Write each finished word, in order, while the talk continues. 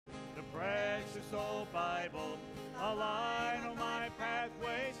Bible, a light on my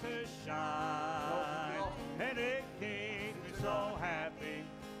pathway to shine. And it keeps me so happy,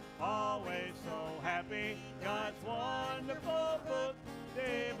 always so happy. God's wonderful book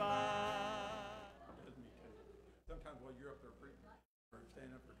divine. Sometimes while you're up there preaching, or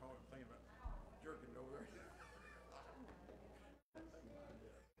standing up there talking, I'm thinking about jerking over there. I think it's time.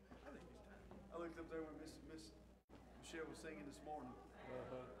 I looked up there when Miss Michelle was singing this morning,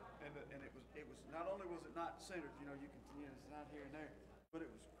 and it was not only was it not centered, you can it's not here and there, but it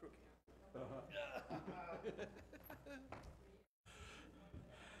was crooked.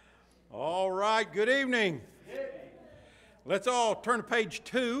 All right, good evening. Let's all turn to page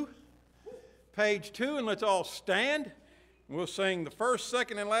 2. Page 2, and let's all stand. We'll sing the first,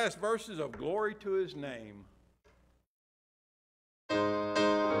 second, and last verses of Glory to His Name.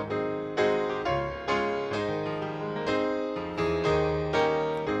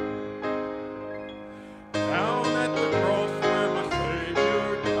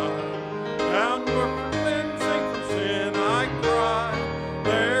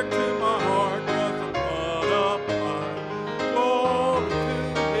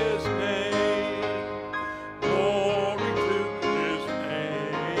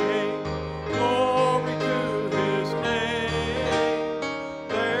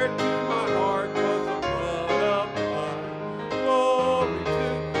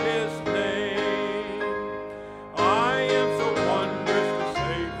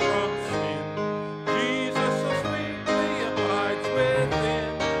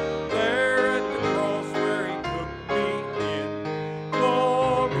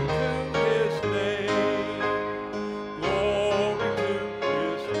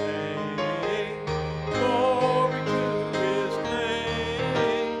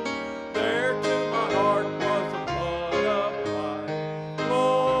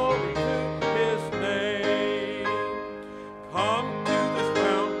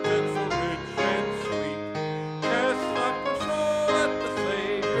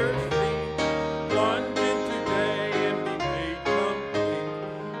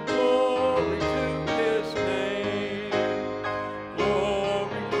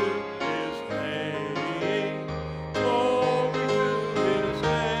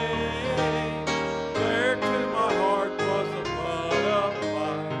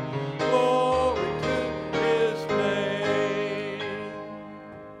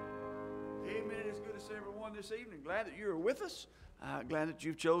 Glad that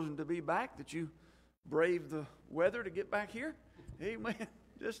you've chosen to be back, that you braved the weather to get back here. Amen.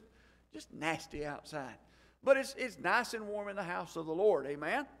 Just nasty outside. But it's nice and warm in the house of the Lord.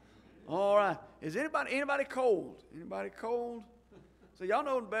 Amen. All right. Is anybody cold? Anybody cold? So y'all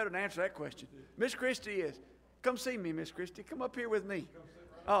know better than answer that question. Miss Christie is. Come see me, Miss Christie. Come up here with me.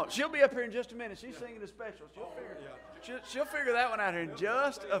 Oh, she'll be up here in just a minute. She's singing a special. She'll figure that one out here in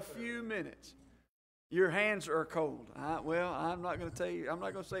just a few minutes. Your hands are cold. Well, I'm not going to tell you. I'm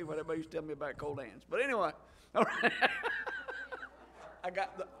not going to say what everybody used to tell me about cold hands. But anyway, all right. I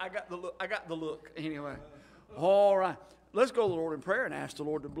got the look. Anyway, all right. Let's go to the Lord in prayer and ask the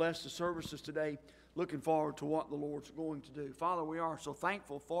Lord to bless the services today. Looking forward to what the Lord's going to do. Father, we are so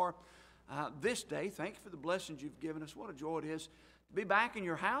thankful for this day. Thank you for the blessings you've given us. What a joy it is to be back in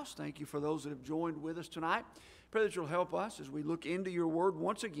your house. Thank you for those that have joined with us tonight. Pray that you'll help us as we look into your word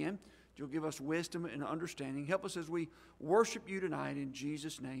once again. You'll give us wisdom and understanding. Help us as we worship you tonight in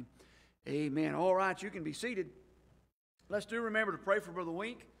Jesus' name. Amen. All right, you can be seated. Let's remember to pray for Brother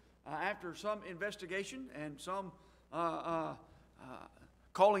Wink. After some investigation and some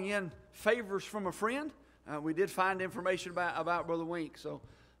calling in favors from a friend, we did find information about Brother Wink. So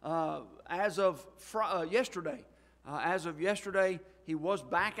as of yesterday, he was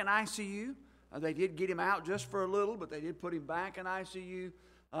back in ICU. They did get him out just for a little, but they did put him back in ICU.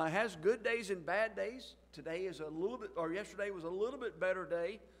 Has good days and bad days. Today is yesterday was a little bit better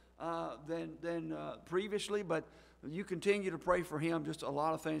day than previously, but you continue to pray for him. Just a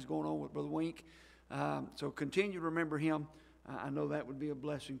lot of things going on with Brother Wink. So continue to remember him. I know that would be a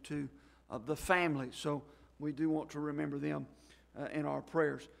blessing to the family. So we do want to remember them in our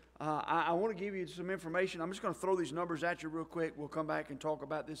prayers. I want to give you some information. I'm just going to throw these numbers at you real quick. We'll come back and talk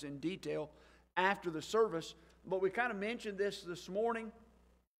about this in detail after the service. But we kind of mentioned this morning.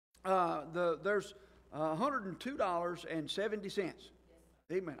 There's $102.70.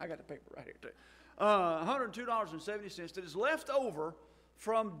 Amen. I got the paper right here too. $102.70 that is left over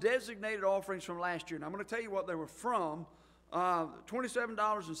from designated offerings from last year. And I'm going to tell you what they were from.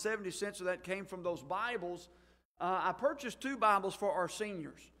 $27.70 of that came from those Bibles. I purchased 2 Bibles for our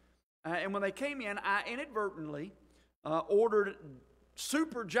seniors. And when they came in, I inadvertently ordered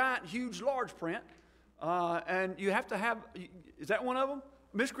super giant, huge, large print and you have to have, is that one of them?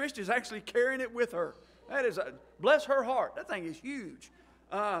 Miss Christie is actually carrying it with her. That is, bless her heart. That thing is huge.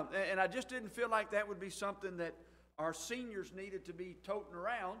 And I just didn't feel like that would be something that our seniors needed to be toting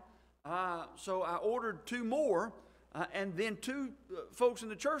around. So I ordered 2 more, and then 2 folks in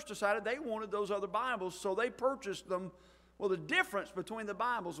the church decided they wanted those other Bibles, so they purchased them. Well, the difference between the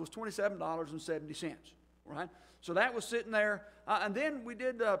Bibles was $27.70, right? So that was sitting there. And then we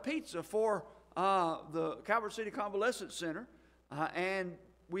did pizza for the Calvary City Convalescent Center, and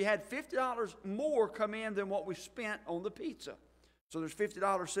we had $50 more come in than what we spent on the pizza. So there's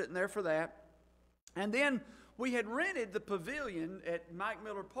 $50 sitting there for that. And then we had rented the pavilion at Mike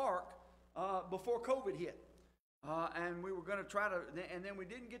Miller Park before COVID hit. And we were going to try to, and then we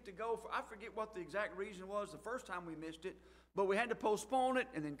didn't get to go for, I forget what the exact reason was the first time we missed it, but we had to postpone it,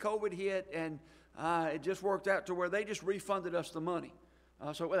 and then COVID hit, and it just worked out to where they just refunded us the money.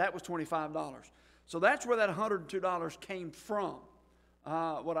 So that was $25. So that's where that $102 came from.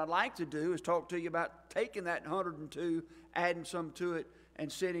 What I'd like to do is talk to you about taking that $102, adding some to it, and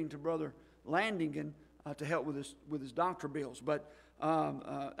sending to Brother Landingen to help with his doctor bills. But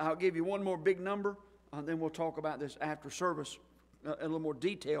I'll give you one more big number, and then we'll talk about this after service in a little more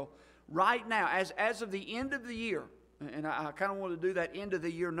detail. Right now, as of the end of the year, and I kind of want to do that end of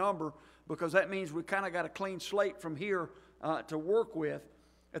the year number because that means we kind of got a clean slate from here to work with.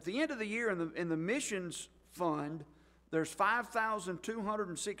 At the end of the year in the missions fund, there's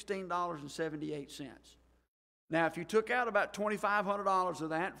 $5,216.78. Now, if you took out about $2,500 of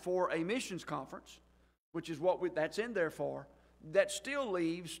that for a missions conference, which is what that's in there for, that still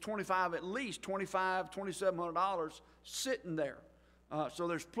leaves at least $2,700 sitting there. So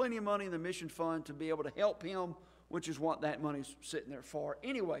there's plenty of money in the mission fund to be able to help him, which is what that money's sitting there for.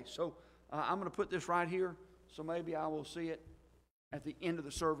 Anyway, so I'm going to put this right here, so maybe I will see it at the end of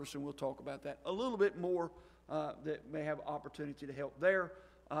the service, and we'll talk about that a little bit more that may have opportunity to help there.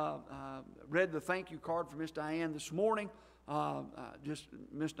 Read the thank you card from Miss Diane this morning.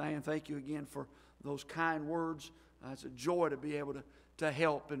 Miss Diane, thank you again for those kind words. It's a joy to be able to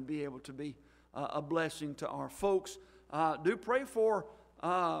help and be able to be a blessing to our folks. Do pray for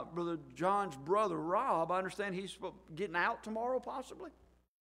Brother John's brother, Rob. I understand he's getting out tomorrow, possibly.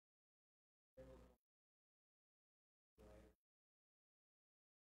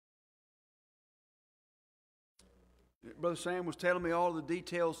 Brother Sam was telling me all the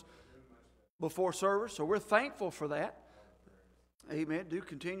details before service, so we're thankful for that. Amen. Do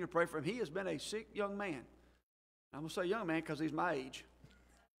continue to pray for him. He has been a sick young man. I'm going to say young man because he's my age.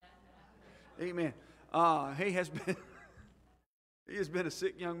 Amen. He has been a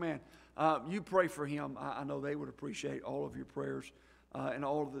sick young man. You pray for him. I know they would appreciate all of your prayers and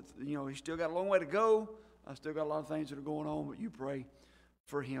all of the, he's still got a long way to go. Still got a lot of things that are going on, but you pray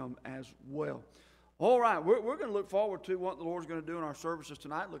for him as well. All right, we're going to look forward to what the Lord's going to do in our services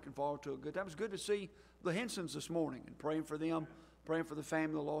tonight. Looking forward to a good time. It's good to see the Hensons this morning and praying for them, praying for the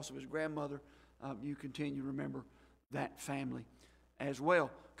family, the loss of his grandmother. You continue to remember that family as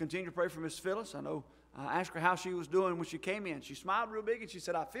well. Continue to pray for Miss Phyllis. I know I asked her how she was doing when she came in. She smiled real big and she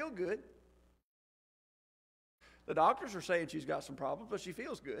said, "I feel good." The doctors are saying she's got some problems, but she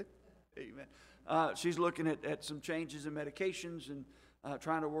feels good. Amen. She's looking at some changes in medications and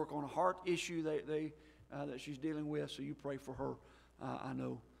trying to work on a heart issue that she's dealing with. So you pray for her. I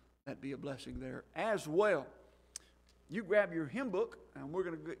know that'd be a blessing there as well. You grab your hymn book, and we're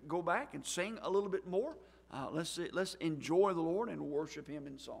going to go back and sing a little bit more. Let's enjoy the Lord and worship Him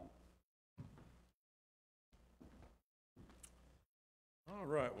in song. All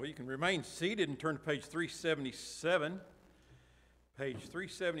right. Well, you can remain seated and turn to page 377. Page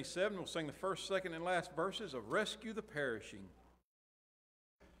 377. We'll sing the first, second, and last verses of "Rescue the Perishing."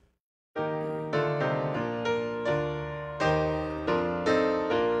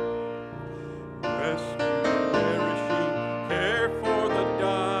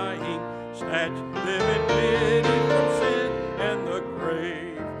 Snatch them in pity from sin and the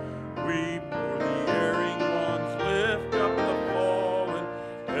grave. We for the erring ones lift up the fallen.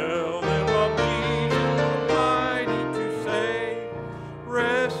 Tell them of Jesus mighty to save.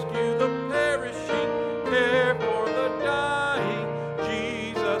 Rescue the perishing, care for the dying.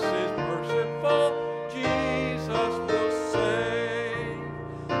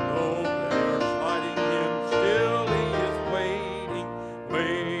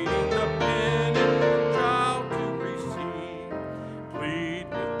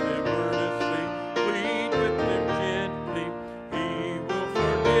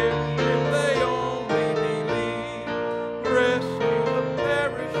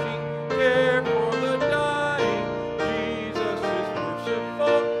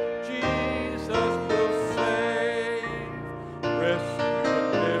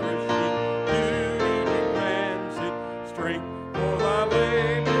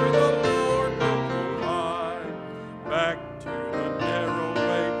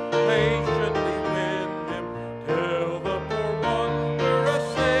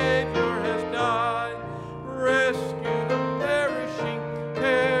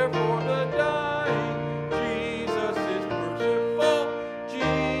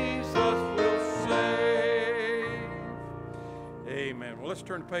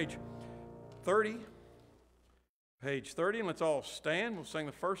 turn to page 30. Page 30, and let's all stand. We'll sing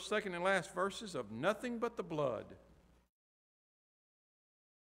the first, second, and last verses of Nothing But the Blood.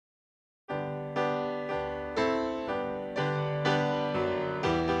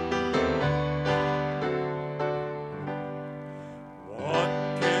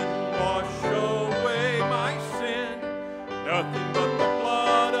 Nothing but the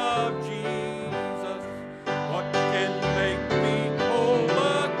blood of Jesus. What can make me whole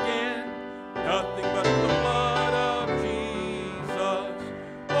again? Nothing but the blood of Jesus.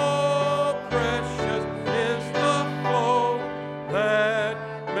 Oh, precious is the flow that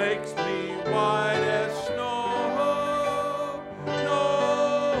makes me white as snow. No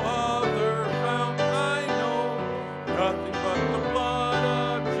other fount I know. Nothing but the blood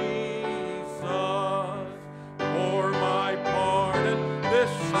of Jesus. For my pardon,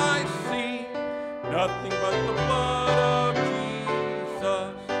 this I see, nothing but the blood of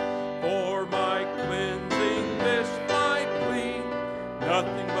Jesus. For my cleansing, this I plead,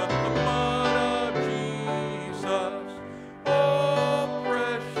 nothing but the blood of Jesus. Oh,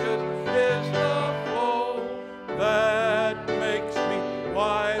 precious is the flow that makes me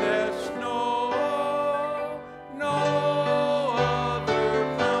white as snow. No other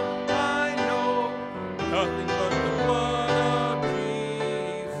fount I know, nothing but the blood of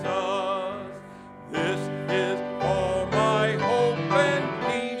Jesus. This is all my hope and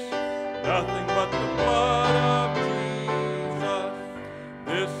peace, nothing but the blood of Jesus.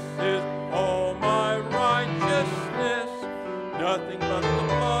 This is all my righteousness, nothing but the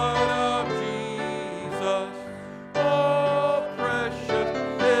blood of Jesus. Oh, precious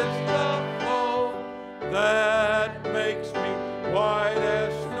is the flow that makes me white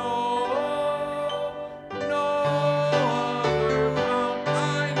as snow. No other fount I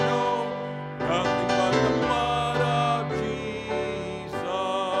know, nothing but the blood of Jesus.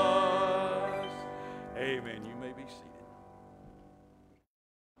 Amen. You may be seated.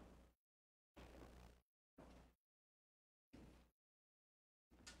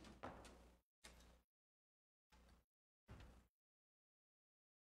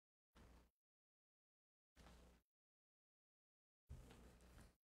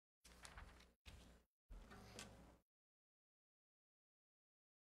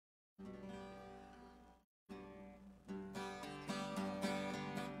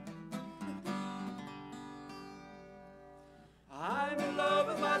 I'm in love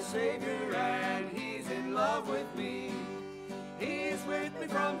with my Savior and He's in love with me. He's with me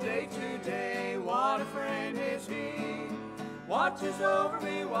from day to day, what a friend is He. Watches over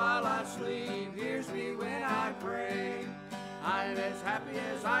me while I sleep, hears me when I pray. I'm as happy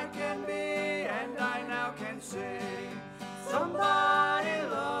as I can be, and I now can say, somebody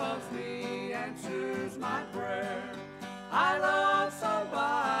loves me, answers my prayer. I love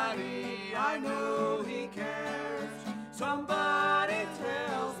somebody, I know He cares. Somebody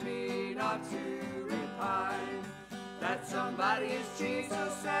tells me not to repine. That somebody is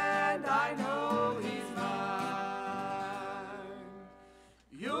Jesus, and I know He's mine.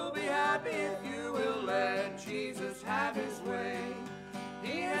 You'll be happy if you will let Jesus have His way.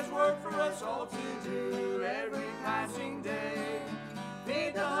 He has work for us all to do every passing day.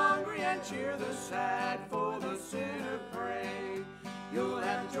 Feed the hungry and cheer the sad, for the sinner pray. You'll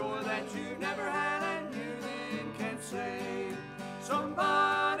have joy that you've never had, and you then can say,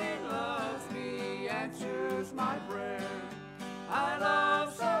 somebody loves me, answers my prayer. I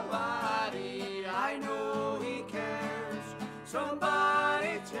love somebody, I know He cares.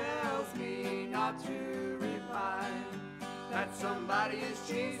 Somebody tells me not to repine. That somebody is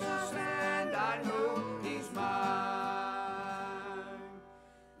Jesus, and I know He's mine.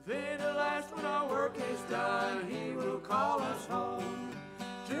 Then at last when our work is done, He will call us home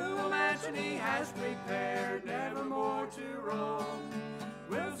to a mansion He has prepared, never more to roam.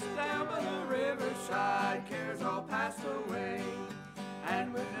 We'll sit down by the riverside, cares all passed away,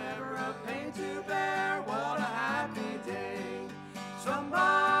 and with never a pain to bear, what a happy day.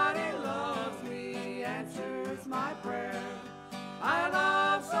 Somebody loves me, answers my prayer. I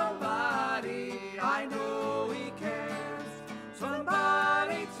love somebody, I know He cares.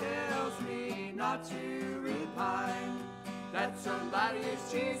 Somebody tells me not to repine. That somebody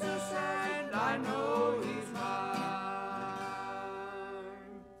is Jesus, and I know He's mine.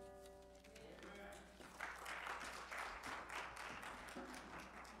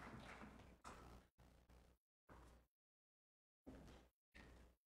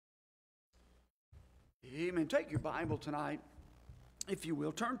 Amen. Take your Bible tonight, if you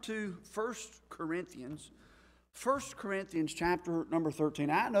will. Turn to 1 Corinthians. 1 Corinthians chapter number 13.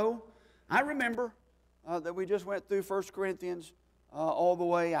 I remember that we just went through 1 Corinthians all the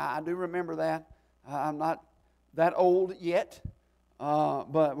way. I do remember that. I'm not that old yet,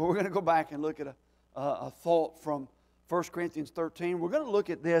 but we're going to go back and look at a thought from 1 Corinthians 13. We're going to look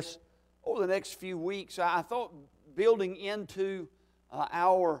at this over the next few weeks. I thought building into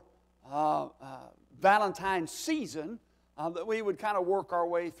our Valentine's season that we would kind of work our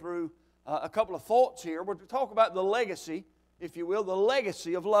way through a couple of thoughts here. We're to talk about the legacy, if you will, the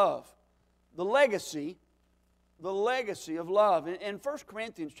legacy of love. The legacy of love. In 1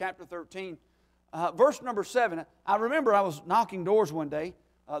 Corinthians chapter 13, verse number 7, I remember I was knocking doors one day.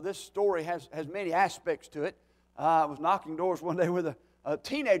 This story has many aspects to it. I was knocking doors one day with a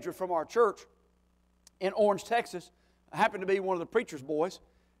teenager from our church in Orange, Texas. I happened to be one of the preacher's boys.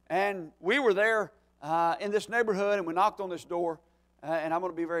 And we were there in this neighborhood, and we knocked on this door. And I'm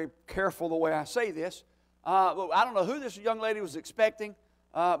going to be very careful the way I say this. I don't know who this young lady was expecting,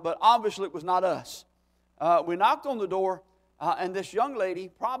 but obviously it was not us. We knocked on the door, and this young lady,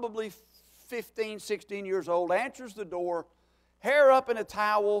 probably 15, 16 years old, answers the door, hair up in a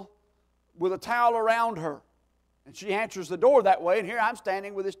towel, with a towel around her. And she answers the door that way, and here I'm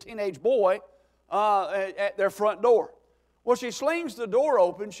standing with this teenage boy at their front door. Well, she slings the door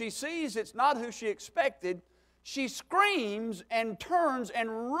open. She sees it's not who she expected. She screams and turns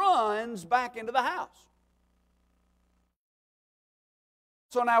and runs back into the house.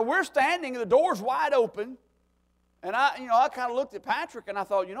 So now we're standing, the door's wide open, and I kind of looked at Patrick and I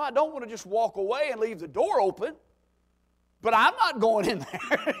thought, I don't want to just walk away and leave the door open, but I'm not going in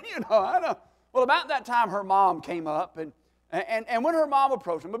there. I know. Well, about that time, her mom came up, and when her mom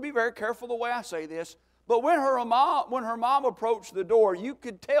approached, I'm going to be very careful the way I say this, but when her mom approached the door, you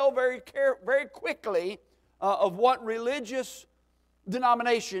could tell very quickly of what religious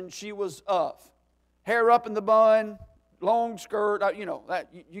denomination she was of. Hair up in the bun, long skirt,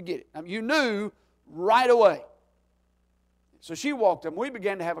 you get it. You knew right away. So she walked up, and we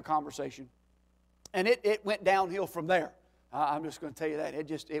began to have a conversation, and it went downhill from there. I'm just going to tell you that.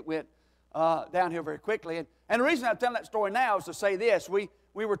 It went downhill very quickly. And the reason I'm telling that story now is to say this. We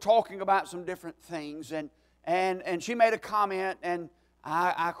were talking about some different things, and she made a comment, and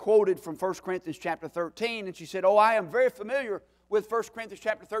I quoted from 1 Corinthians chapter 13, and she said, I am very familiar with 1 Corinthians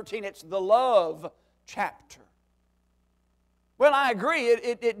chapter 13. It's the love chapter. Well, I agree.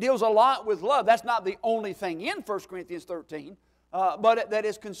 It deals a lot with love. That's not the only thing in 1 Corinthians 13, but that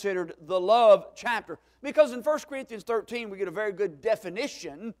is considered the love chapter. Because in 1 Corinthians 13, we get a very good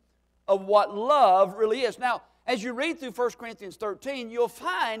definition of what love really is. Now, as you read through 1 Corinthians 13, you'll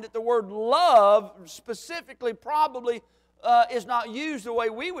find that the word love specifically probably is not used the way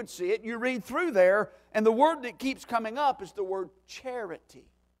we would see it. You read through there, and the word that keeps coming up is the word charity.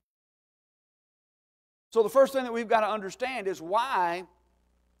 So the first thing that we've got to understand is why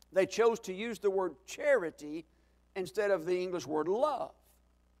they chose to use the word charity instead of the English word love.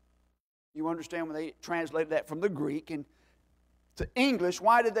 You understand when they translated that from the Greek and to English,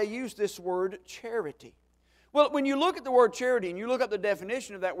 why did they use this word charity? Well, when you look at the word charity and you look up the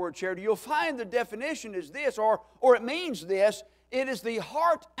definition of that word charity, you'll find the definition is this, or it means this: it is the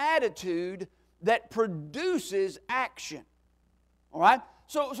heart attitude that produces action. All right?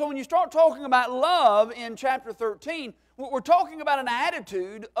 So when you start talking about love in chapter 13, we're talking about an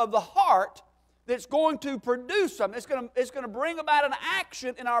attitude of the heart that's going to produce something. It's going to bring about an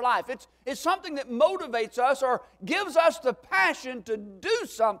action in our life. It's something that motivates us or gives us the passion to do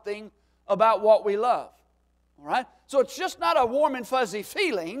something about what we love. All right? So it's just not a warm and fuzzy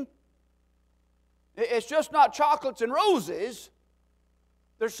feeling. It's just not chocolates and roses.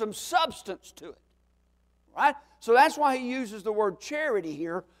 There's some substance to it. All right? So that's why he uses the word charity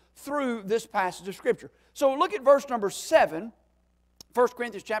here through this passage of Scripture. So look at verse number 7, 1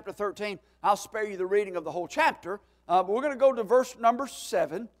 Corinthians chapter 13. I'll spare you the reading of the whole chapter, but we're going to go to verse number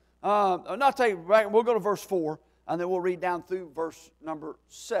 7. We'll go to verse 4, and then we'll read down through verse number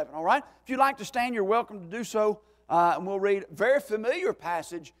 7. All right? If you'd like to stand, you're welcome to do so, and we'll read a very familiar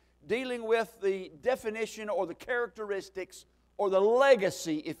passage dealing with the definition or the characteristics or the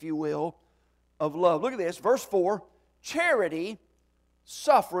legacy, if you will, of love. Look at this, verse 4. Charity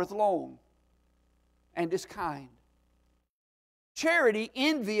suffereth long and is kind. Charity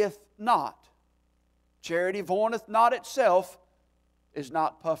envieth not. Charity vaunteth not itself, is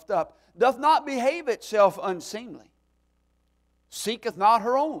not puffed up, doth not behave itself unseemly, seeketh not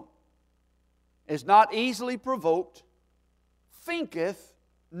her own, is not easily provoked, thinketh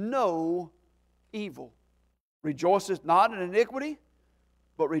no evil, rejoiceth not in iniquity,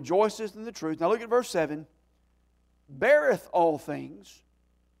 but rejoiceth in the truth. Now look at verse 7. Beareth all things,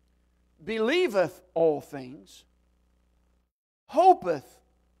 believeth all things, hopeth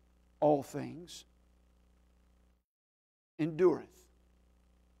all things, endureth.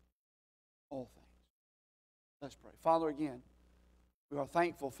 all things. Let's pray. Father, again, we are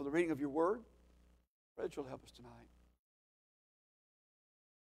thankful for the reading of your word. Pray that you'll help us tonight.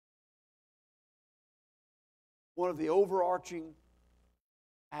 One of the overarching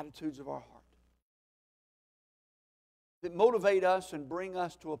attitudes of our heart that motivate us and bring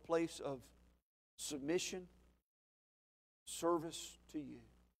us to a place of submission, service to you.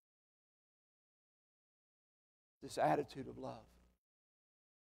 This attitude of love.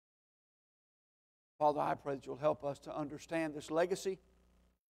 Father, I pray that you'll help us to understand this legacy,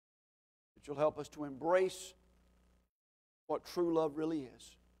 that you'll help us to embrace what true love really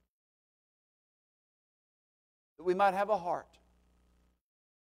is, that we might have a heart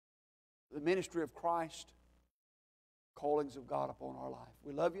for the ministry of Christ, callings of God upon our life.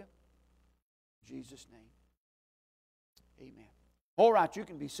 We love you. In Jesus' name, amen. All right, you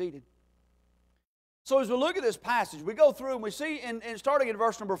can be seated. So as we look at this passage, we go through and we see, in starting in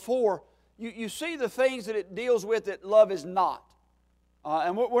verse number 4, you see the things that it deals with that love is not.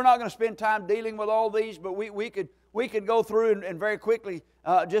 And we're not going to spend time dealing with all these, but we could go through and very quickly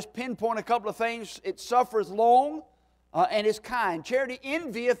just pinpoint a couple of things. It suffers long and is kind. Charity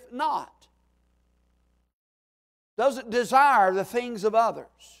envieth not. Doesn't desire the things of others.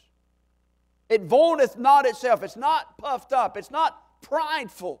 It vaunteth not itself. It's not puffed up. It's not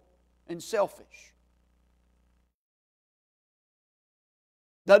prideful and selfish.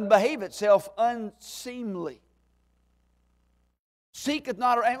 Doesn't behave itself unseemly. Seeketh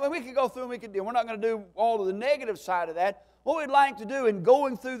not, and we could go through and we could deal. We're not going to do all of the negative side of that. What we'd like to do in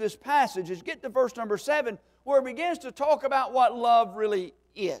going through this passage is get to verse number 7, where it begins to talk about what love really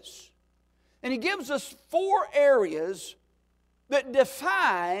is. And he gives us 4 areas that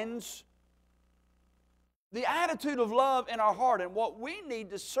defines the attitude of love in our heart and what we need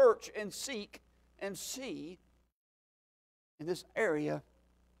to search and seek and see in this area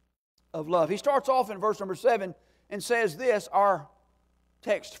of love. He starts off in verse number 7 and says this, our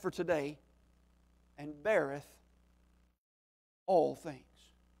text for today, and beareth all things.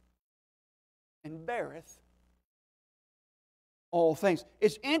 And beareth all things.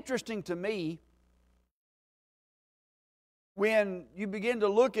 It's interesting to me when you begin to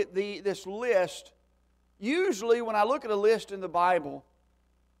look at this list. Usually when I look at a list in the Bible,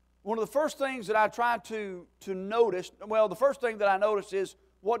 one of the first things that I try to notice, well, the first thing that I notice is,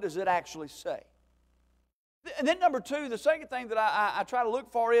 what does it actually say? And then number 2, the second thing that I try to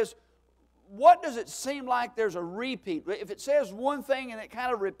look for is, what does it seem like there's a repeat? If it says one thing and it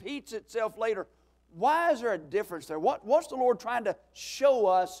kind of repeats itself later, why is there a difference there? What's the Lord trying to show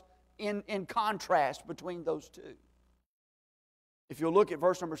us in contrast between those two? If you'll look at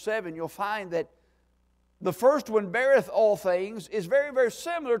verse number 7, you'll find that the first one, beareth all things, is very, very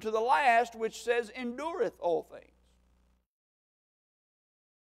similar to the last, which says, endureth all things.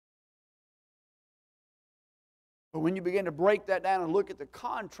 But when you begin to break that down and look at the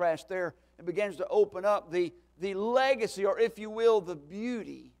contrast there, it begins to open up the legacy, or if you will, the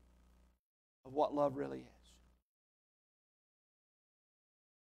beauty of what love really is.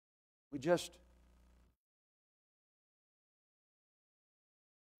 We just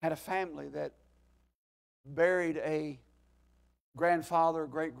had a family that buried a grandfather,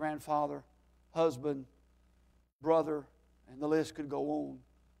 great-grandfather, husband, brother, and the list could go on.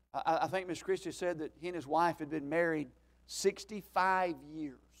 I think Miss Christie said that he and his wife had been married 65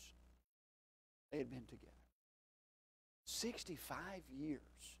 years. They had been together. 65 years.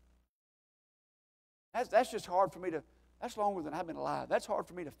 That's just hard for me to, that's longer than I've been alive. That's hard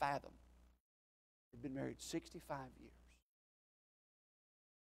for me to fathom. They've been married 65 years.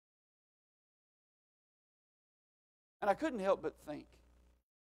 And I couldn't help but think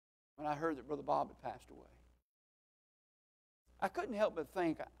when I heard that Brother Bob had passed away. I couldn't help but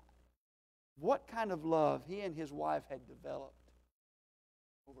think what kind of love he and his wife had developed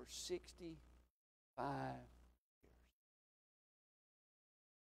over 65 years.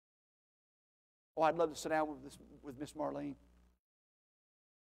 Oh, I'd love to sit down with Miss Marlene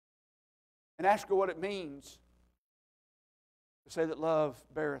and ask her what it means to say that love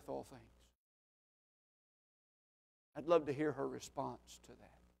beareth all things. I'd love to hear her response to that.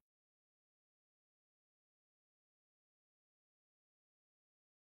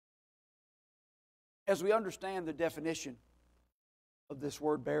 As we understand the definition of this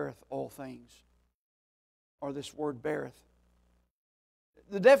word beareth all things, or this word beareth,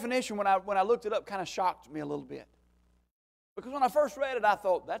 the definition when I looked it up kind of shocked me a little bit. Because when I first read it, I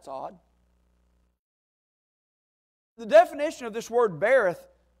thought, that's odd. The definition of this word beareth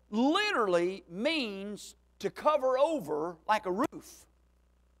literally means to cover over like a roof.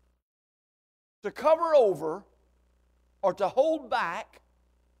 To cover over or to hold back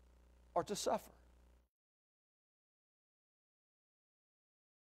or to suffer.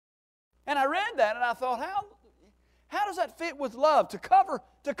 And I read that and I thought, how does that fit with love? To cover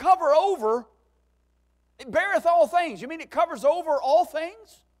over, it beareth all things. You mean it covers over all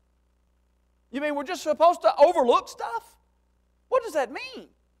things? You mean we're just supposed to overlook stuff? What does that mean?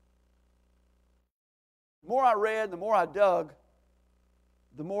 The more I read, the more I dug,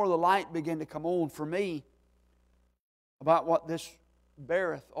 the more the light began to come on for me about what this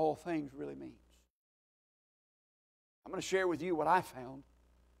beareth all things really means. I'm going to share with you what I found,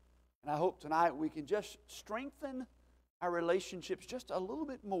 and I hope tonight we can just strengthen our relationships just a little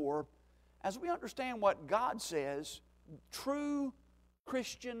bit more as we understand what God says true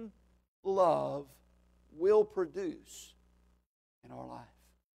Christian love will produce in our life.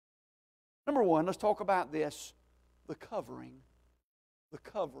 Number one, let's talk about this, the covering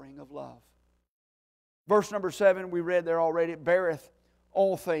of love. Verse number 7, we read there already, it beareth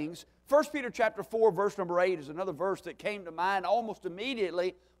all things. 1 Peter chapter 4, verse number 8 is another verse that came to mind almost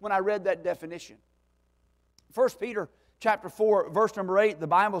immediately when I read that definition. 1 Peter chapter 4, verse number 8, the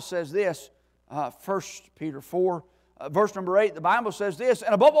Bible says this, 1 Peter 4, verse number 8, the Bible says this,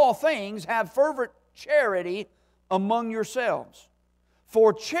 and above all things have fervent charity among yourselves,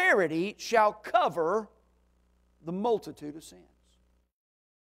 for charity shall cover the multitude of sins.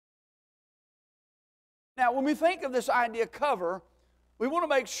 Now, when we think of this idea cover, we want to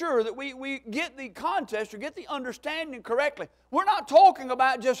make sure that we get the context or get the understanding correctly. We're not talking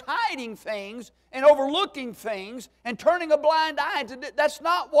about just hiding things and overlooking things and turning a blind eye to it. That's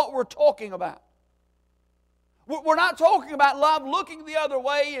not what we're talking about. We're not talking about love looking the other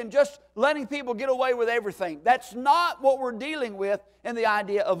way and just letting people get away with everything. That's not what we're dealing with in the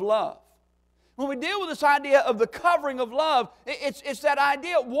idea of love. When we deal with this idea of the covering of love, it's that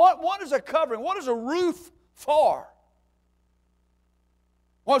idea, what is a covering? What is a roof for?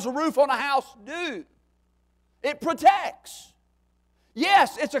 What does a roof on a house do? It protects.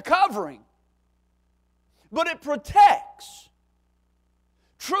 Yes, it's a covering, but it protects.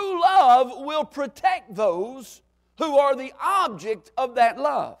 True love will protect those who are the object of that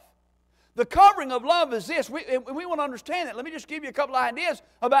love. The covering of love is this. We want to understand it. Let me just give you a couple of ideas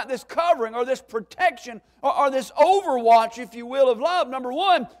about this covering or this protection or this overwatch, if you will, of love. Number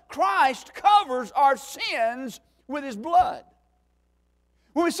one, Christ covers our sins with His blood.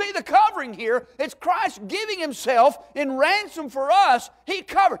 When we see the covering here, it's Christ giving Himself in ransom for us. He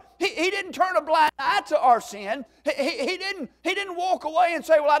covered. He didn't turn a blind eye to our sin. He didn't walk away and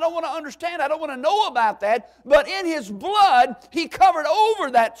say, well, I don't want to understand. I don't want to know about that. But in His blood, He covered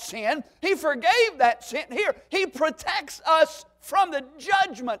over that sin. He forgave that sin. Here, He protects us from the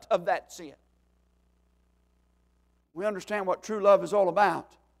judgment of that sin. We understand what true love is all about.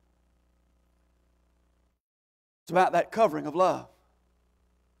 It's about that covering of love.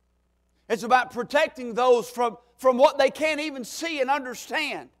 It's about protecting those from what they can't even see and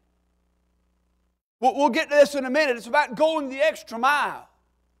understand. We'll get to this in a minute. It's about going the extra mile.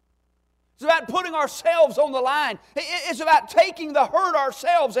 It's about putting ourselves on the line. It's about taking the hurt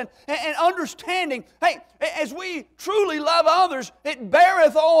ourselves and understanding, hey, as we truly love others, it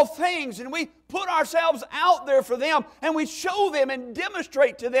beareth all things, and we put ourselves out there for them, and we show them and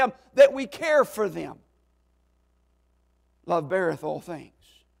demonstrate to them that we care for them. Love beareth all things.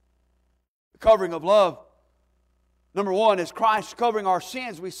 Covering of love. Number one is Christ covering our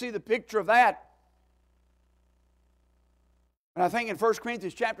sins. We see the picture of that. And I think in 1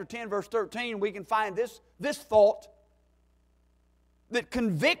 Corinthians chapter 10, verse 13, we can find this thought that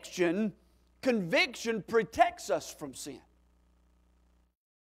conviction protects us from sin.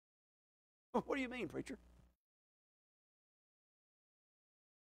 What do you mean, preacher?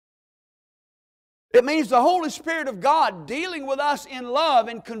 It means the Holy Spirit of God dealing with us in love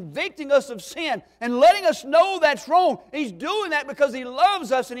and convicting us of sin and letting us know that's wrong. He's doing that because He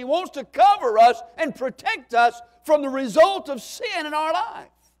loves us and He wants to cover us and protect us from the result of sin in our life.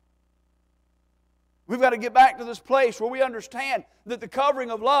 We've got to get back to this place where we understand that the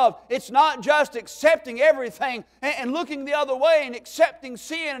covering of love, it's not just accepting everything and looking the other way and accepting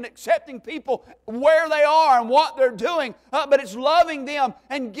sin and accepting people where they are and what they're doing, but it's loving them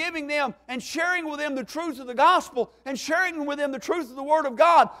and giving them and sharing with them the truth of the gospel and sharing with them the truth of the Word of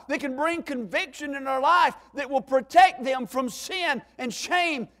God that can bring conviction in their life that will protect them from sin and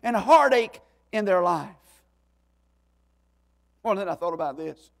shame and heartache in their life. Well, then I thought about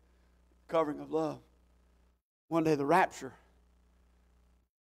this, covering of love. One day the rapture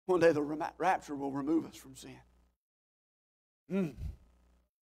will remove us from sin.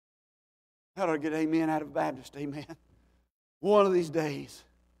 How do I get amen out of Baptist? Amen. One of these days,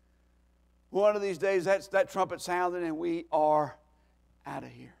 that trumpet sounded and we are out of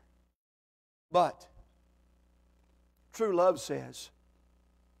here. But true love says,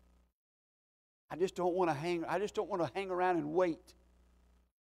 I just don't want to hang around and wait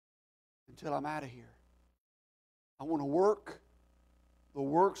until I'm out of here. I want to work the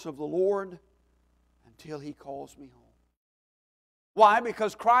works of the Lord until He calls me home. Why?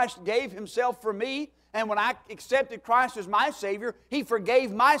 Because Christ gave Himself for me, and when I accepted Christ as my Savior, He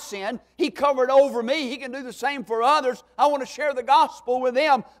forgave my sin. He covered over me. He can do the same for others. I want to share the gospel with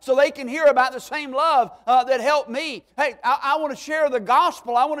them so they can hear about the same love that helped me. Hey, I want to share the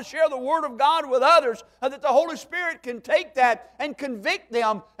gospel. I want to share the Word of God with others that the Holy Spirit can take that and convict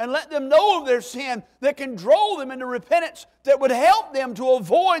them and let them know of their sin, that can draw them into repentance, that would help them to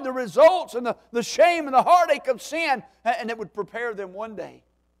avoid the results and the shame and the heartache of sin, and that would prepare them one day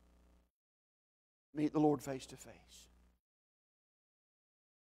meet the Lord face to face.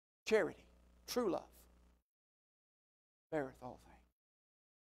 Charity, true love, beareth all things,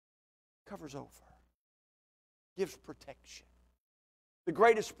 covers over, gives protection. The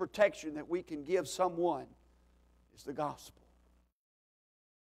greatest protection that we can give someone is the gospel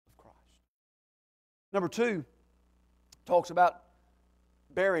of Christ. Number 2 talks about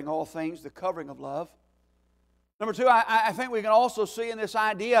bearing all things, the covering of love. Number 2, I think we can also see in this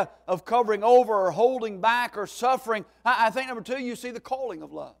idea of covering over or holding back or suffering, I think number 2, you see the calling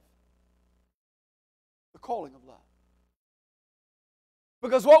of love. The calling of love.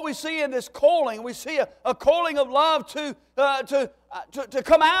 Because what we see in this calling, we see a calling of love to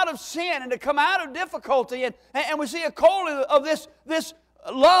come out of sin and to come out of difficulty. And we see a calling of this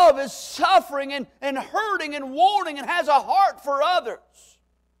love is suffering and hurting and wanting and has a heart for others.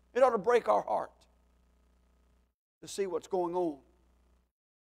 It ought to break our heart to see what's going on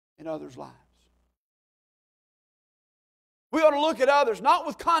in others' lives. We ought to look at others not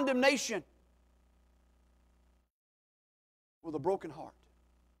with condemnation, with a broken heart.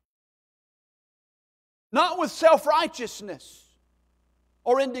 Not with self-righteousness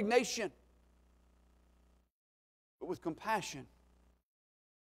or indignation, but with compassion,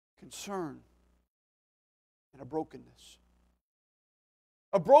 concern, and a brokenness.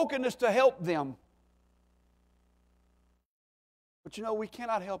 A brokenness to help them. But you know, we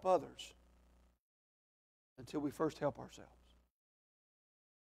cannot help others until we first help ourselves.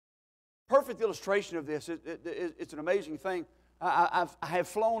 Perfect illustration of this, it's an amazing thing. I have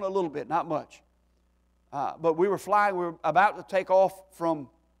flown a little bit, not much. But we were about to take off from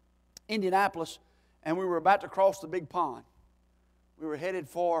Indianapolis, and we were about to cross the big pond. We were headed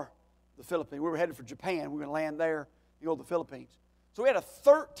for the Philippines. We were headed for Japan. We were going to land there, to the Philippines. So we had a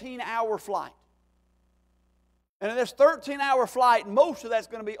 13-hour flight. And in this 13-hour flight, most of that's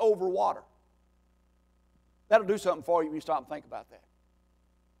going to be over water. That'll do something for you when you stop and think about that.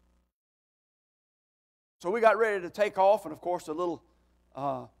 So we got ready to take off, and of course the little,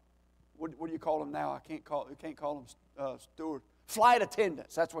 what do you call them now? You can't call them steward. Flight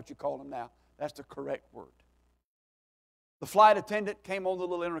attendants, that's what you call them now. That's the correct word. The flight attendant came on the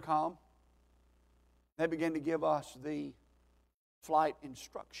little intercom. They began to give us the flight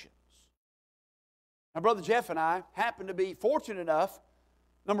instructions. Now, Brother Jeff and I happened to be fortunate enough,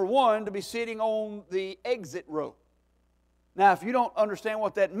 number 1, to be sitting on the exit row. Now, if you don't understand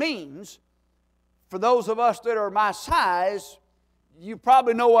what that means, for those of us that are my size, you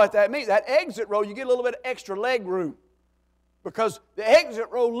probably know what that means. That exit row, you get a little bit of extra leg room. Because the exit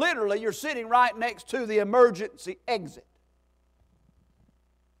row, literally, you're sitting right next to the emergency exit.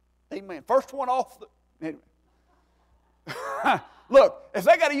 Amen. First one off the... Anyway. Look, if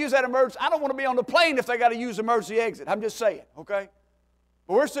they got to use that emergency, I don't want to be on the plane if they got to use emergency exit. I'm just saying, okay?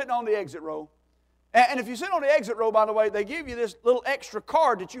 But we're sitting on the exit row. And if you sit on the exit row, by the way, they give you this little extra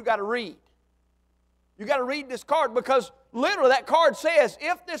card that you got to read. You got to read this card because literally that card says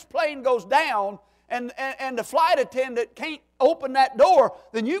if this plane goes down and the flight attendant can't open that door,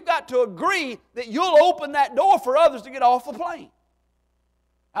 then you've got to agree that you'll open that door for others to get off the plane.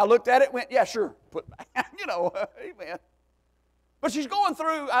 I looked at it, went, yeah, sure. Put amen. But she's going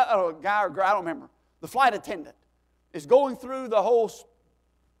through, a guy or girl, I don't remember. The flight attendant is going through the whole,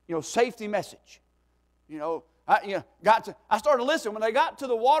 safety message. I started listening. When they got to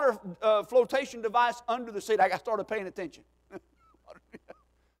the water flotation device under the seat, I started paying attention.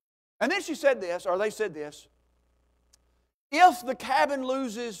 And then she said this, or they said this, if the cabin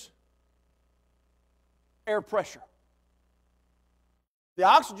loses air pressure, the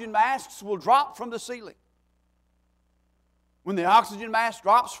oxygen masks will drop from the ceiling. When the oxygen mask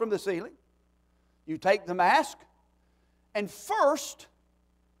drops from the ceiling, you take the mask and first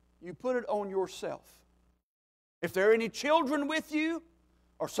you put it on yourself. If there are any children with you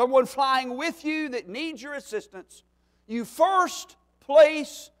or someone flying with you that needs your assistance, you first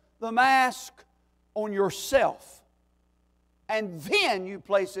place the mask on yourself, and then you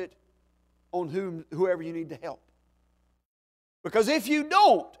place it on whoever you need to help. Because if you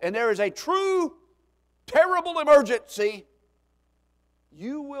don't, and there is a true, terrible emergency,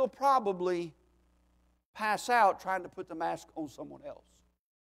 you will probably pass out trying to put the mask on someone else.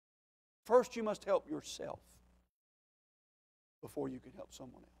 First, you must help yourself before you can help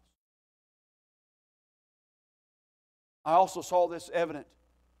someone else. I also saw this evident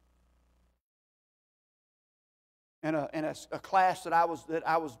in a class that I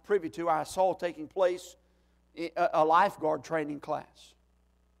was privy to. I saw taking place a lifeguard training class,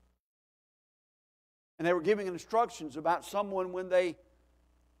 and they were giving instructions about someone when they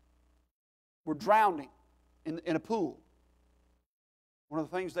were drowning in a pool. One of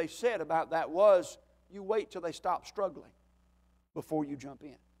the things they said about that was, you wait till they stop struggling before you jump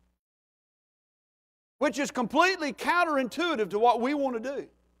in. Which is completely counterintuitive to what we want to do.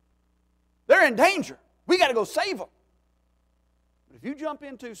 They're in danger. We got to go save them. But if you jump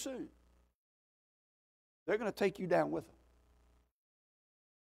in too soon, they're going to take you down with them.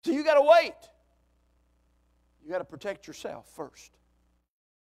 So you got to wait. You got to protect yourself first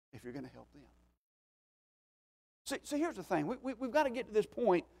if you're going to help them. See, here's the thing. We've got to get to this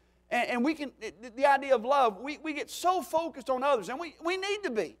point, and we can. The idea of love, we get so focused on others, and we need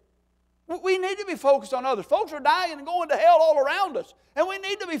to be. We need to be focused on others. Folks are dying and going to hell all around us, and we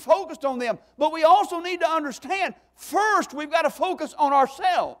need to be focused on them. But we also need to understand, first, we've got to focus on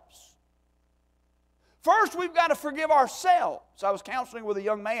ourselves. First, we've got to forgive ourselves. I was counseling with a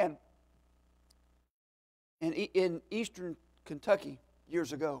young man in eastern Kentucky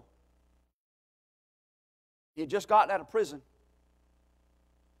years ago. He had just gotten out of prison.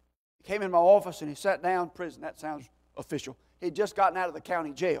 He came in my office and he sat down. Prison, that sounds official. He had just gotten out of the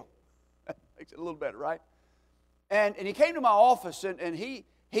county jail. That makes it a little better, right? And he came to my office, and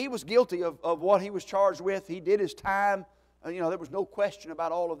he was guilty of what he was charged with. He did his time. There was no question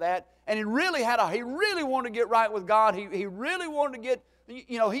about all of that. And he really wanted to get right with God. He really wanted to get,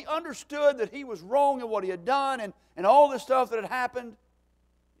 he understood that he was wrong in what he had done and all this stuff that had happened.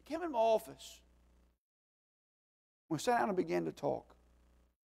 He came in my office. We sat down and began to talk.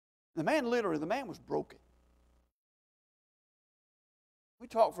 The man was broken. We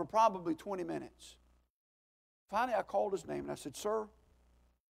talked for probably 20 minutes. Finally, I called his name and I said, "Sir,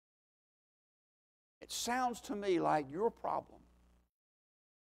 it sounds to me like your problem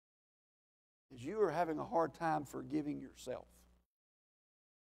is you are having a hard time forgiving yourself."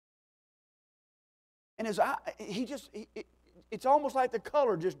 And it's almost like the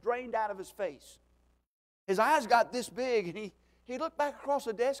color just drained out of his face. His eyes got this big, and he looked back across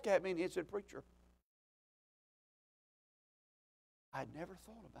the desk at me and he said, "Preacher, I'd never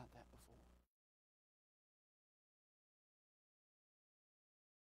thought about that before."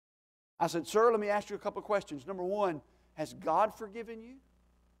 I said, "Sir, let me ask you a couple of questions. Number one, has God forgiven you?"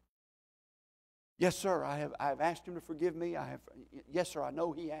 "Yes, sir, I have asked Him to forgive me. Yes, sir, I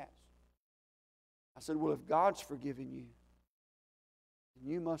know He has." I said, "Well, if God's forgiven you, then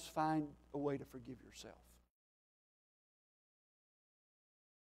you must find a way to forgive yourself."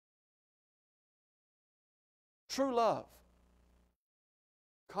 True love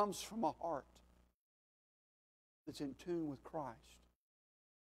comes from a heart that's in tune with Christ.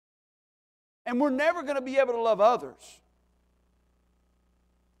 And we're never going to be able to love others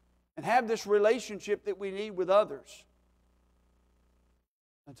and have this relationship that we need with others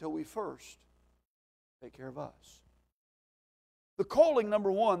until we first take care of us. The calling,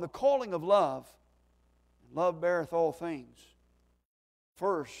 number one, the calling of love, love beareth all things,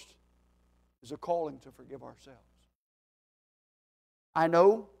 first is a calling to forgive ourselves. I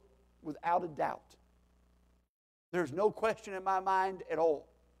know, without a doubt, there's no question in my mind at all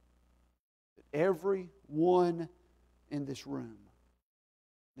that everyone in this room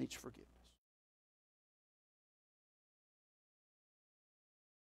needs forgiveness.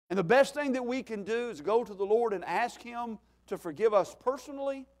 And the best thing that we can do is go to the Lord and ask Him to forgive us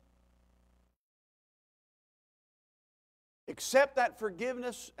personally, accept that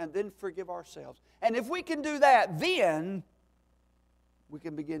forgiveness, and then forgive ourselves. And if we can do that, then we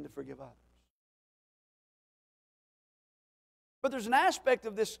can begin to forgive others. But there's an aspect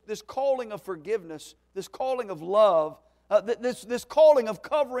of this calling of forgiveness, this calling of love, this calling of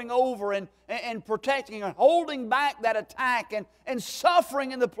covering over and protecting and holding back that attack and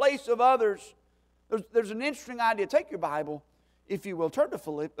suffering in the place of others. There's an interesting idea. Take your Bible, if you will. Turn to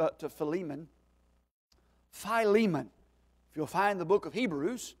Philemon. Philemon. If you'll find the book of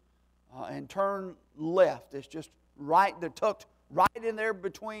Hebrews and turn left. It's just right, they're tucked right in there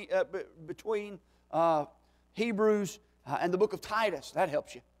between Hebrews and the book of Titus. That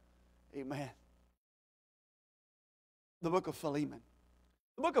helps you. Amen. The book of Philemon.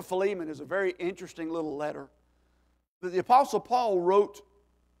 The book of Philemon is a very interesting little letter that the Apostle Paul wrote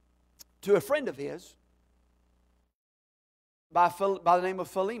to a friend of his by the name of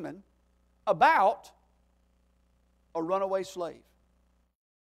Philemon about a runaway slave.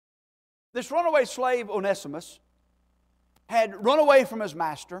 This runaway slave, Onesimus, had run away from his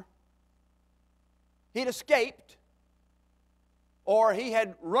master. He'd escaped, or he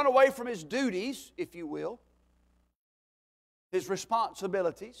had run away from his duties, if you will, his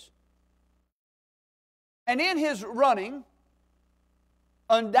responsibilities. And in his running,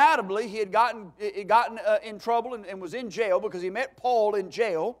 undoubtedly he had gotten in trouble and was in jail because he met Paul in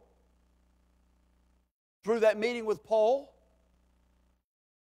jail. Through that meeting with Paul,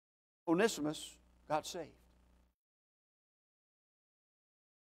 Onesimus got saved.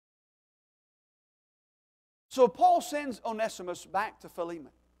 So Paul sends Onesimus back to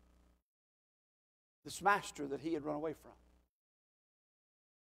Philemon, this master that he had run away from.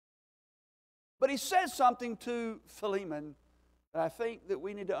 But he says something to Philemon that I think that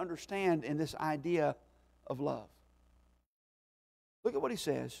we need to understand in this idea of love. Look at what he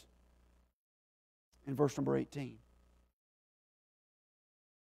says in verse number 18.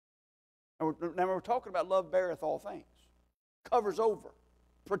 Now we're talking about love beareth all things, covers over,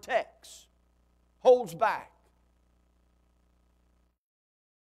 protects, holds back.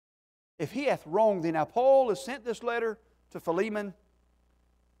 If he hath wronged thee. Now Paul has sent this letter to Philemon.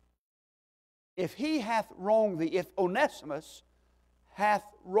 If he hath wronged thee, if Onesimus hath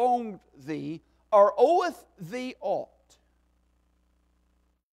wronged thee, or oweth thee aught,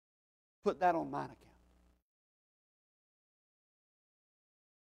 put that on mine account.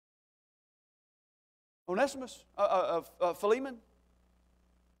 Onesimus, Philemon,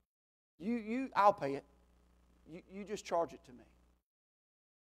 I'll pay it. You just charge it to me.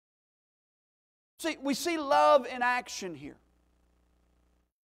 See, we see love in action here.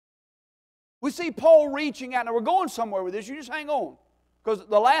 We see Paul reaching out. Now, we're going somewhere with this. You just hang on. Because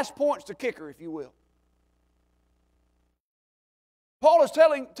the last point's the kicker, if you will. Paul is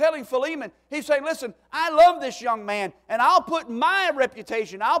telling Philemon, he's saying, listen, I love this young man, and I'll put my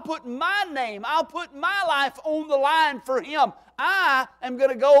reputation, I'll put my name, I'll put my life on the line for him. I am going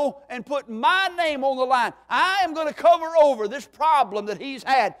to go and put my name on the line. I am going to cover over this problem that he's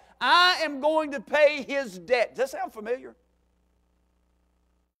had. I am going to pay his debt. Does that sound familiar?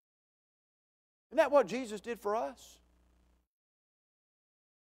 Isn't that what Jesus did for us?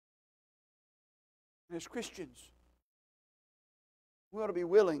 And as Christians, we ought to be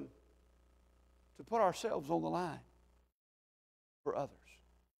willing to put ourselves on the line for others.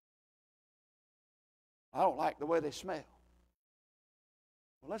 I don't like the way they smell.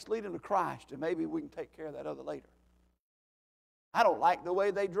 Well, let's lead them to Christ, and maybe we can take care of that other later. I don't like the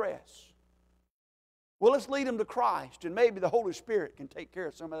way they dress. Well, let's lead them to Christ, and maybe the Holy Spirit can take care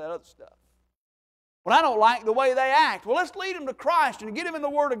of some of that other stuff. Well, I don't like the way they act. Well, let's lead them to Christ and get them in the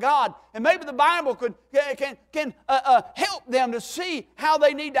Word of God, and maybe the Bible can help them to see how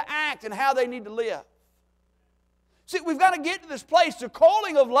they need to act and how they need to live. See, we've got to get to this place, the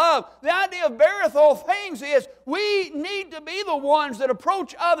calling of love. The idea of beareth all things is we need to be the ones that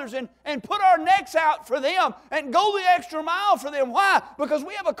approach others and put our necks out for them and go the extra mile for them. Why? Because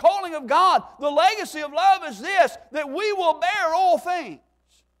we have a calling of God. The legacy of love is this, that we will bear all things.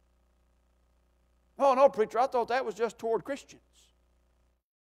 Oh, no, preacher, I thought that was just toward Christians.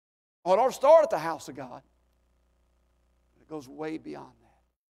 Oh, it ought to start at the house of God. It goes way beyond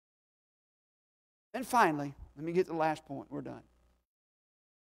that. And finally, let me get to the last point. We're done.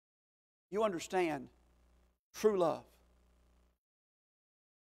 You understand true love.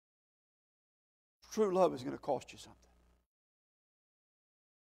 True love is going to cost you something.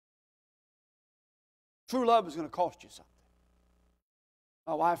 True love is going to cost you something.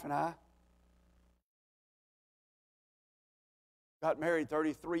 My wife and I got married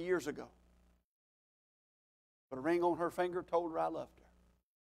 33 years ago. Put a ring on her finger, told her I loved her.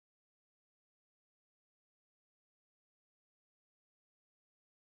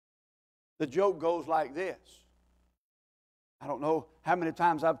 The joke goes like this. I don't know how many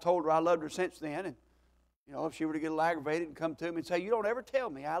times I've told her I loved her since then. And, you know, if she were to get a little aggravated and come to me and say, you don't ever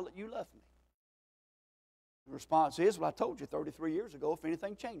tell me you love me. The response is, well, I told you 33 years ago, if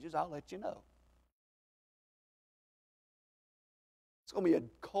anything changes, I'll let you know. It's going to be a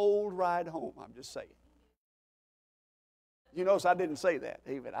cold ride home, I'm just saying. You notice I didn't say that,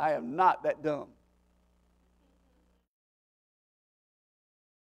 even. I am not that dumb.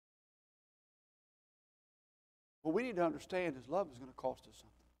 What we need to understand is love is going to cost us something.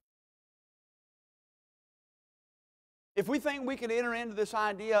 If we think we can enter into this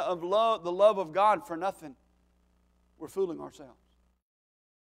idea of love, the love of God for nothing, we're fooling ourselves.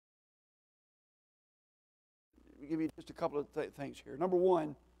 Let me give you just a couple of things here. Number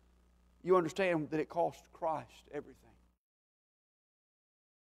one, you understand that it cost Christ everything.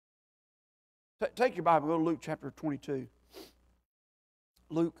 Take your Bible, go to Luke chapter 22.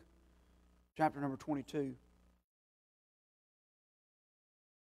 Luke chapter number 22.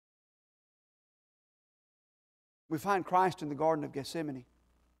 We find Christ in the Garden of Gethsemane.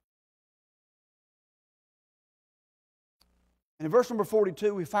 And in verse number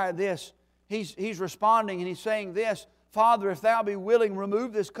 42, we find this. He's responding and he's saying this, Father, if thou be willing,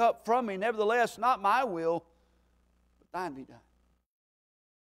 remove this cup from me. Nevertheless, not my will, but thine be done.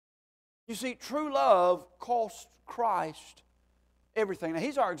 You see, true love cost Christ everything. Now,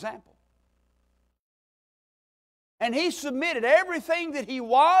 He's our example. And He submitted everything that He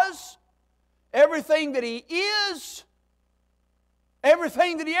was, everything that He is,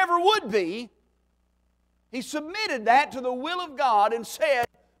 everything that He ever would be. He submitted that to the will of God and said,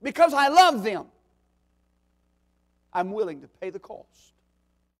 because I love them, I'm willing to pay the cost.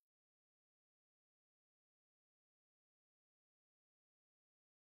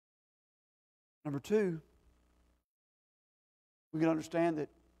 Number two, we can understand that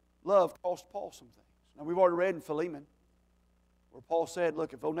love cost Paul some things. Now, we've already read in Philemon where Paul said,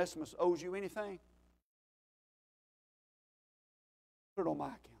 look, if Onesimus owes you anything, put it on my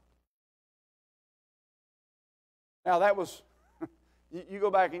account. Now, that was, you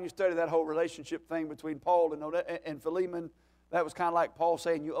go back and you study that whole relationship thing between Paul and Philemon. That was kind of like Paul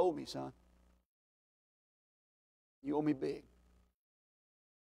saying, you owe me, son. You owe me big.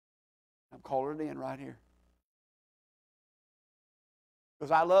 I'm calling it in right here.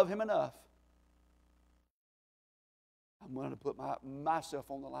 Because I love him enough. I'm willing to put myself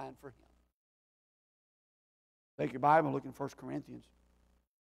on the line for him. Take your Bible and look in 1 Corinthians.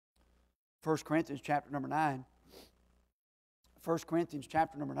 1 Corinthians chapter number 9. 1 Corinthians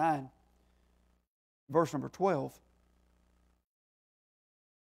chapter number 9, verse number 12.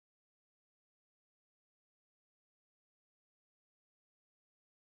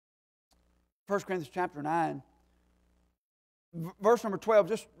 First Corinthians chapter 9, verse number 12,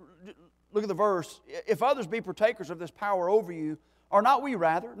 just look at the verse. If others be partakers of this power over you, are not we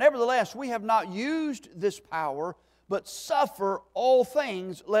rather? Nevertheless, we have not used this power, but suffer all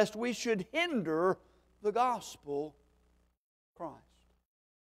things, lest we should hinder the gospel of Christ.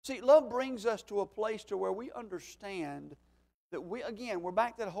 See, love brings us to a place to where we understand that we're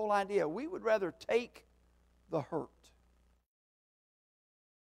back to that whole idea. We would rather take the hurt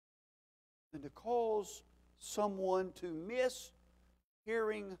than to cause someone to miss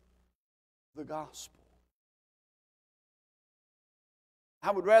hearing the gospel.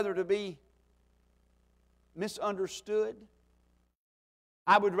 I would rather to be misunderstood.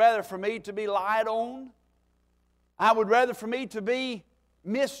 I would rather for me to be lied on. I would rather for me to be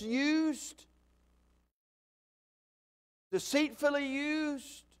misused, deceitfully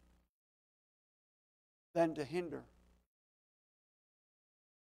used, than to hinder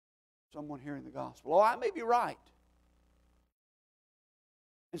someone hearing the gospel. Oh, I may be right.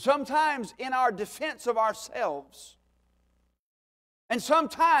 And sometimes in our defense of ourselves, and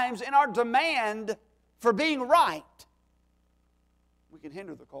sometimes in our demand for being right, we can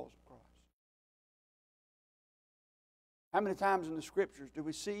hinder the cause of Christ. How many times in the Scriptures do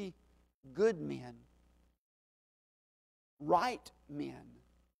we see good men, right men,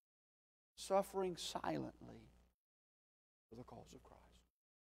 suffering silently for the cause of Christ?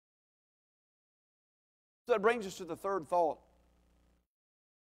 So that brings us to the third thought.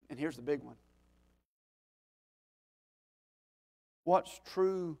 And here's the big one. What's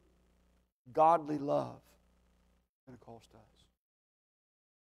true godly love going to cost us?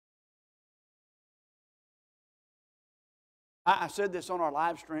 I said this on our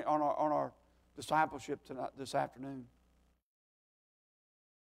live stream, on our discipleship tonight, this afternoon.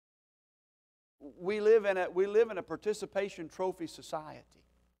 We live in a participation trophy society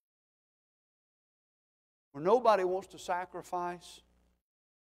where nobody wants to sacrifice,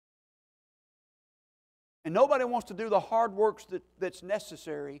 and nobody wants to do the hard works that's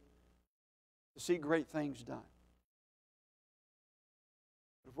necessary to see great things done.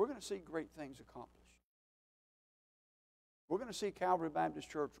 But if we're going to see great things accomplished, we're going to see Calvary Baptist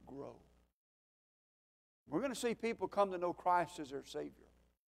Church grow. We're going to see people come to know Christ as their Savior.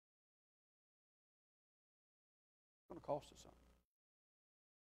 It's going to cost us something.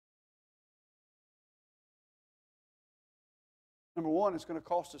 Number one, it's going to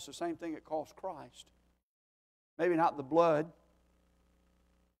cost us the same thing it cost Christ. Maybe not the blood,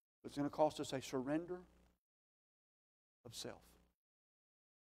 but it's going to cost us a surrender of self.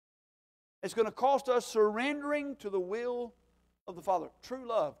 It's going to cost us surrendering to the will of the Father. True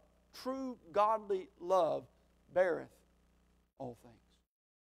love, true godly love beareth all things.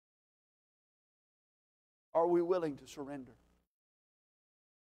 Are we willing to surrender?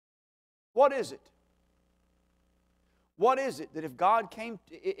 What is it? What is it that if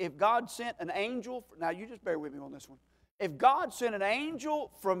God sent an angel, now you just bear with me on this one. If God sent an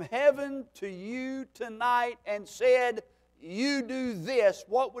angel from heaven to you tonight and said, you do this,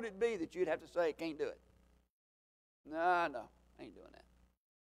 what would it be that you'd have to say, can't do it? No, I ain't doing that.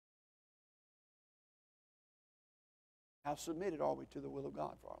 How submitted are we to the will of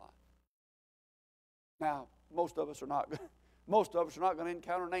God for our life? Now, most of us are not going to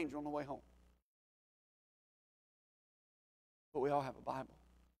encounter an angel on the way home. But we all have a Bible.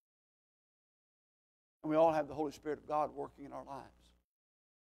 And we all have the Holy Spirit of God working in our lives.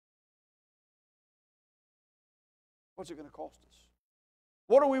 What's it going to cost us?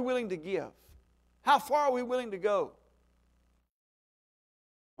 What are we willing to give? How far are we willing to go?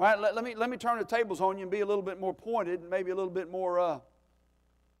 All right, let me turn the tables on you and be a little bit more pointed and maybe a little bit more,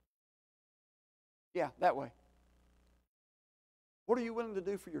 that way. What are you willing to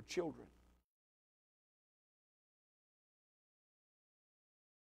do for your children?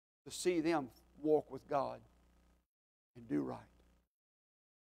 To see them walk with God and do right.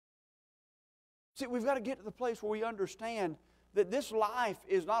 See, we've got to get to the place where we understand that this life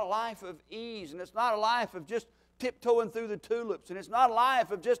is not a life of ease, and it's not a life of just tiptoeing through the tulips, and it's not a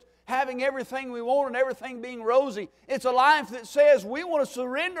life of just having everything we want and everything being rosy. It's a life that says we want to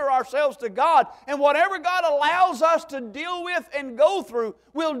surrender ourselves to God, and whatever God allows us to deal with and go through,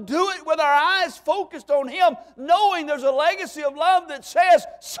 we'll do it with our eyes focused on Him, knowing there's a legacy of love that says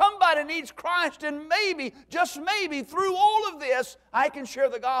somebody needs Christ, and maybe, just maybe, through all of this, I can share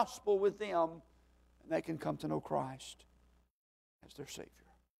the gospel with them, and they can come to know Christ as their Savior.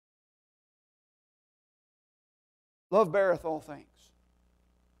 Love beareth all things.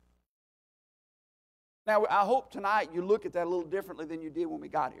 Now, I hope tonight you look at that a little differently than you did when we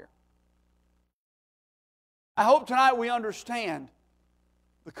got here. I hope tonight we understand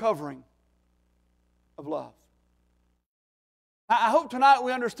the covering of love. I hope tonight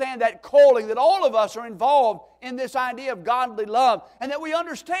we understand that calling, that all of us are involved in this idea of godly love, and that we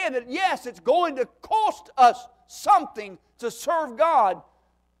understand that, yes, it's going to cost us something to serve God,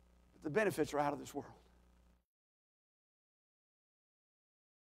 but the benefits are out of this world.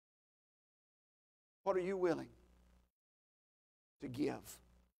 What are you willing to give to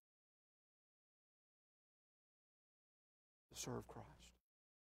serve Christ?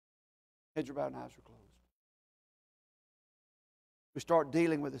 Heads are bowed and eyes are closed. We start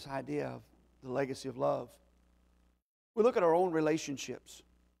dealing with this idea of the legacy of love. We look at our own relationships.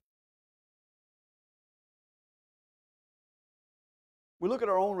 We look at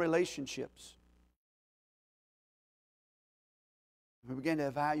our own relationships. We begin to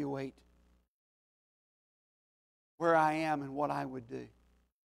evaluate where I am and what I would do.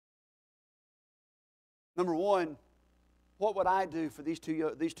 Number one, what would I do for these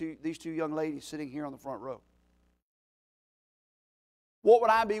two young ladies sitting here on the front row? What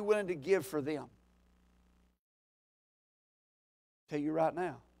would I be willing to give for them? I'll tell you right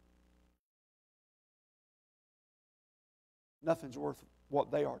now, nothing's worth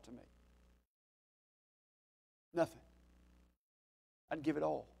what they are to me. Nothing. I'd give it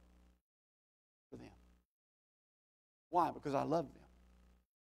all for them. Why? Because I love them.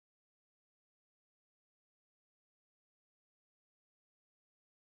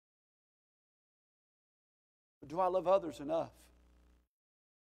 But do I love others enough?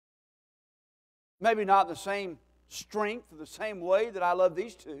 Maybe not the same strength or the same way that I love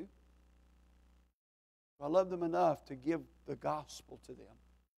these two. But I love them enough to give the gospel to them,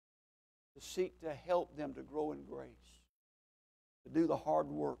 to seek to help them to grow in grace, to do the hard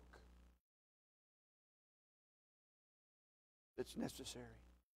work that's necessary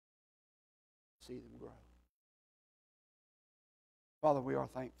to see them grow. Father, we are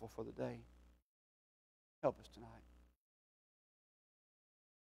thankful for the day. Help us tonight.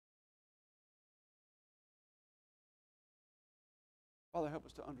 Father, help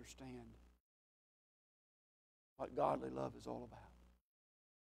us to understand what godly love is all about.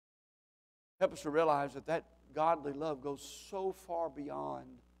 Help us to realize that that godly love goes so far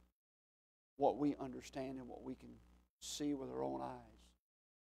beyond what we understand and what we can see with our own eyes.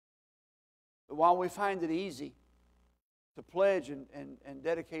 But while we find it easy to pledge and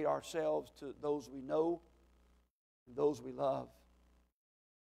dedicate ourselves to those we know and those we love,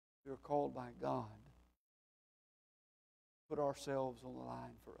 we are called by God to put ourselves on the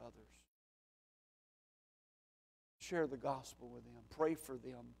line for others. Share the gospel with them. Pray for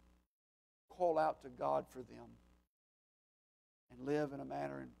them. Call out to God for them. And live in a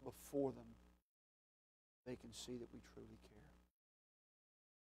manner before them they can see that we truly care.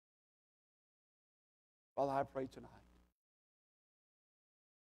 Father, I pray tonight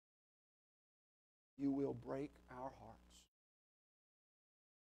you will break our hearts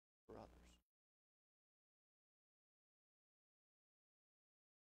for others.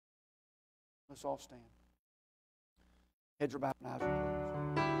 Let's all stand. Heads are bowed and eyes are closed.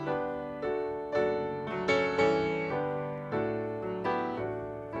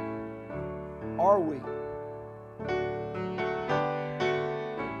 Are we?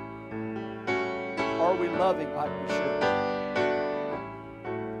 Are we loving like we should?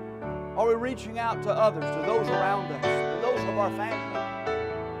 Are we reaching out to others, to those around us, to those of our family,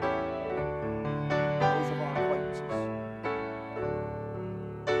 those of our acquaintances?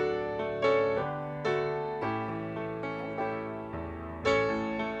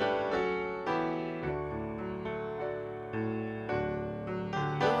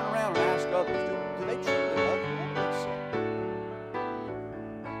 Turn around and ask others, do they truly love you? What they say?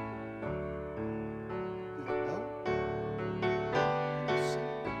 Do they know? Can they see?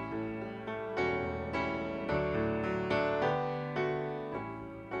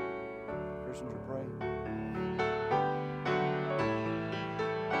 Christians are praying.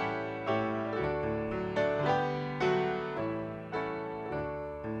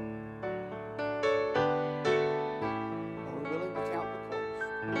 Are we willing to count the cost?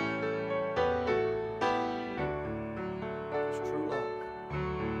 It's true love.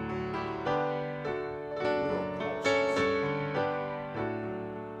 Will cost us.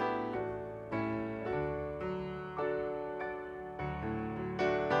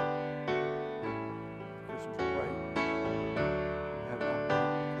 Christians are praying. We have an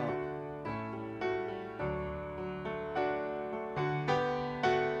opportunity to come.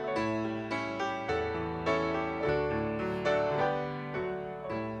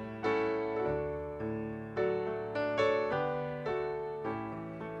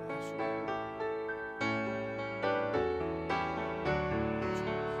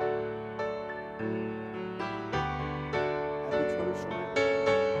 Have we truly surrendered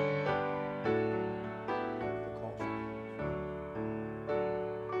the cost?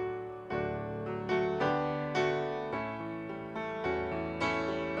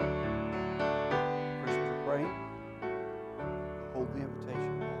 Christians are praying. Hold the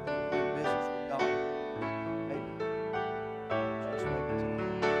invitation. While they're doing business with God. Maybe. Just maybe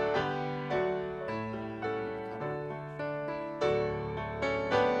tonight.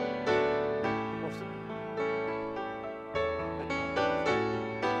 What's the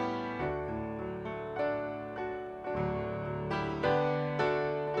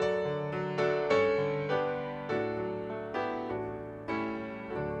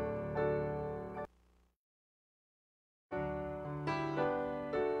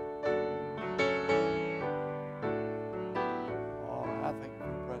All right, I thank you for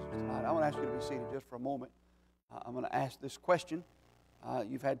your presence tonight. I want to ask you to be seated just for a moment. I'm going to ask this question.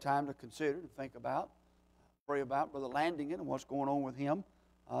 You've had time to consider and think about, pray about Brother Landingen and what's going on with him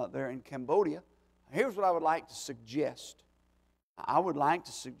there in Cambodia. Here's what I would like to suggest. I would like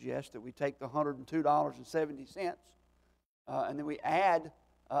to suggest that we take the $102.70 and then we add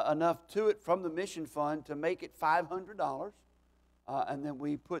enough to it from the mission fund to make it $500. And then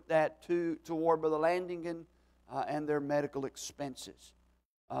we put that toward Brother Landingen and their medical expenses.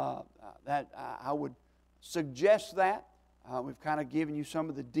 I would suggest that. We've kind of given you some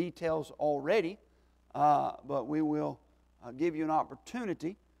of the details already, but we will give you an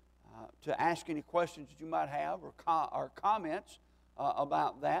opportunity to ask any questions that you might have or comments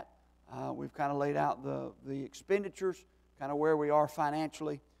about that. We've kind of laid out the expenditures, kind of where we are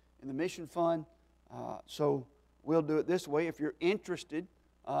financially in the mission fund. So we'll do it this way. If you're interested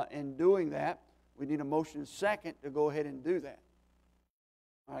in doing that, we need a motion second to go ahead and do that.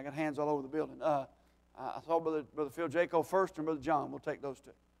 All right, I got hands all over the building. I saw Brother Phil Jaco first and Brother John. We'll take those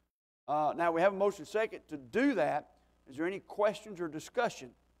two. Now we have a motion second to do that. Is there any questions or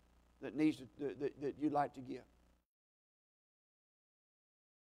discussion that that you'd like to give?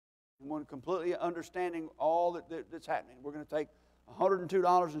 Anyone completely understanding all that's happening? We're going to take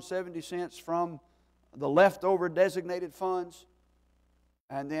 $102.70 from the leftover designated funds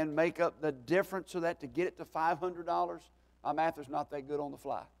and then make up the difference of that to get it to $500. My math is not that good on the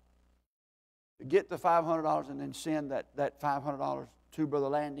fly. To get the $500 and then send that $500 to Brother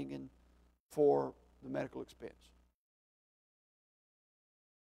Landingen for the medical expense.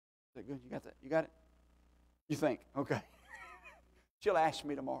 Is that good? You got that? You got it? You think? Okay. She'll ask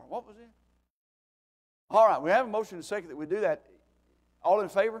me tomorrow. What was it? All right, we have a motion and a second that we do that. All in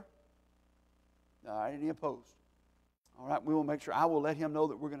favor? All right, any opposed? All right, we will make sure. I will let him know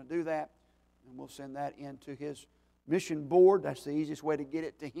that we're going to do that, and we'll send that into his mission board. That's the easiest way to get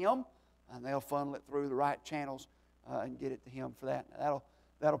it to him, and they'll funnel it through the right channels and get it to him for that.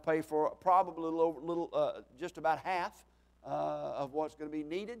 That'll pay for probably just about half of what's going to be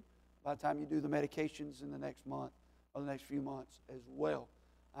needed by the time you do the medications in the next month or the next few months as well.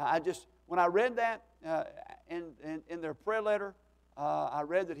 When I read that in their prayer letter, I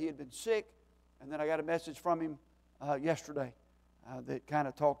read that he had been sick, and then I got a message from him yesterday that kind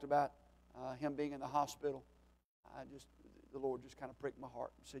of talked about him being in the hospital. The Lord just kind of pricked my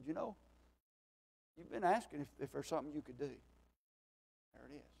heart and said, you've been asking if there's something you could do. There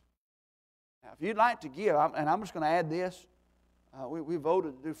it is. Now, if you'd like to give, and I'm just going to add this, we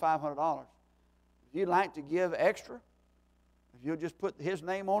voted to do $500. If you'd like to give extra, if you'll just put his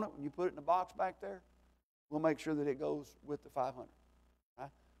name on it when you put it in the box back there, we'll make sure that it goes with the $500. Right?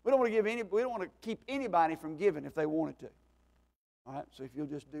 We don't want to keep anybody from giving if they wanted to. All right. So if you'll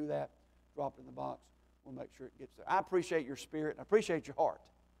just do that, drop it in the box, we'll make sure it gets there. I appreciate your spirit. I appreciate your heart.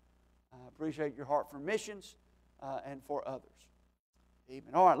 I appreciate your heart for missions and for others.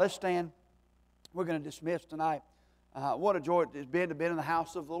 Amen. All right, let's stand. We're going to dismiss tonight. What a joy it has been to be in the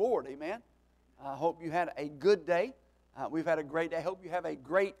house of the Lord. Amen. I hope you had a good day. We've had a great day. I hope you have a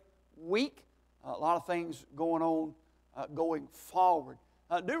great week. A lot of things going on going forward.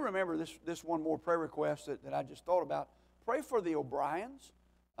 Do remember this one more prayer request that I just thought about. Pray for the O'Briens.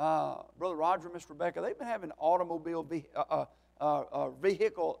 Brother Roger and Miss Rebecca, they've been having automobile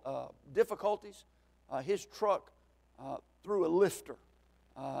vehicle difficulties. His truck threw a lifter.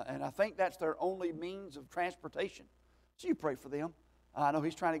 And I think that's their only means of transportation. So you pray for them. I know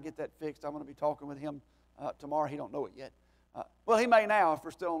he's trying to get that fixed. I'm going to be talking with him tomorrow. He don't know it yet. Well, he may now if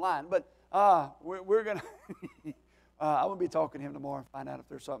we're still online. But we're going to I'm going to be talking to him tomorrow and find out if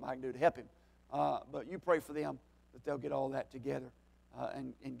there's something I can do to help him. But you pray for them that they'll get all that together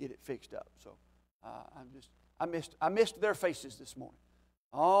and get it fixed up. So I missed their faces this morning.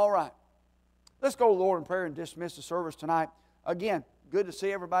 All right. Let's go to the Lord in prayer and dismiss the service tonight. Again, good to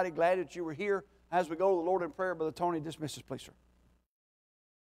see everybody. Glad that you were here. As we go to the Lord in prayer, Brother Tony, dismiss us, please, sir.